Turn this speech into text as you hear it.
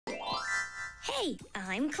Hey,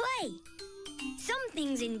 I'm Clay. Some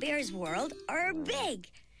things in Bear's world are big,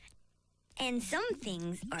 and some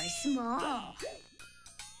things are small.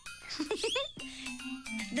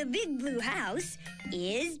 The big blue house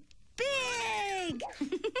is big.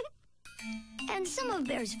 And some of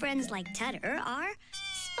Bear's friends like Tutter are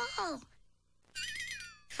small.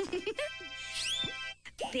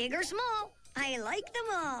 Big or small, I like them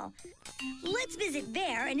all. Let's visit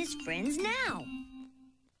Bear and his friends now.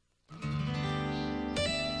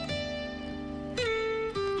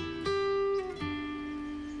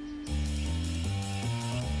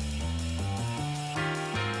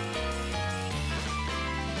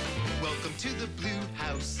 Welcome to the blue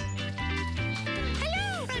house.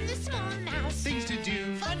 Hello from the small mouse. Things to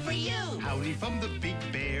do. Fun for you. Howdy from the big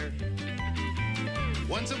bear.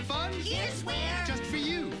 Want some fun? Here's where. Just for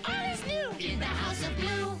you. All is new in the house of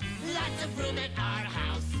blue. Lots of room at our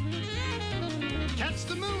house. Catch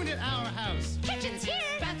the moon at our house. Kitchen's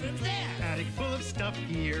here. Bathroom's there. Attic full of stuffed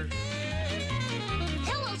gear.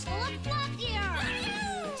 Pillows full of fluff gear.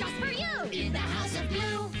 Just for you in the house of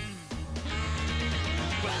blue.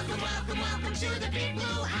 Welcome, welcome, welcome to the big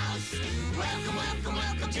blue house. Welcome, welcome,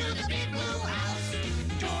 welcome to the big blue house.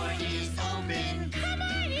 Door is open. Come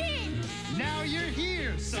on in. Now you're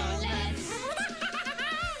here, So let's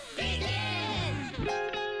begin.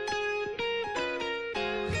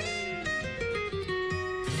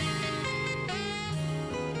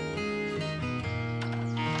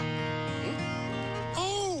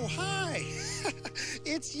 Oh, hi.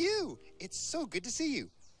 It's you. It's so good to see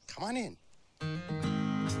you. Come on in.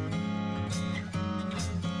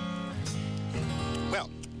 Well,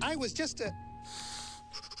 I was just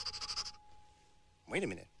Wait a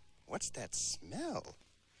minute. What's that smell?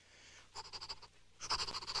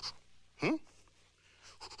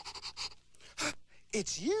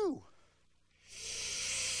 It's you.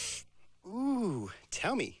 Ooh,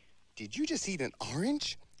 tell me, did you just eat an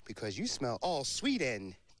orange? Because you smell all sweet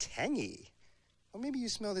and tangy. Or maybe you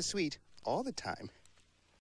smell the sweet all the time.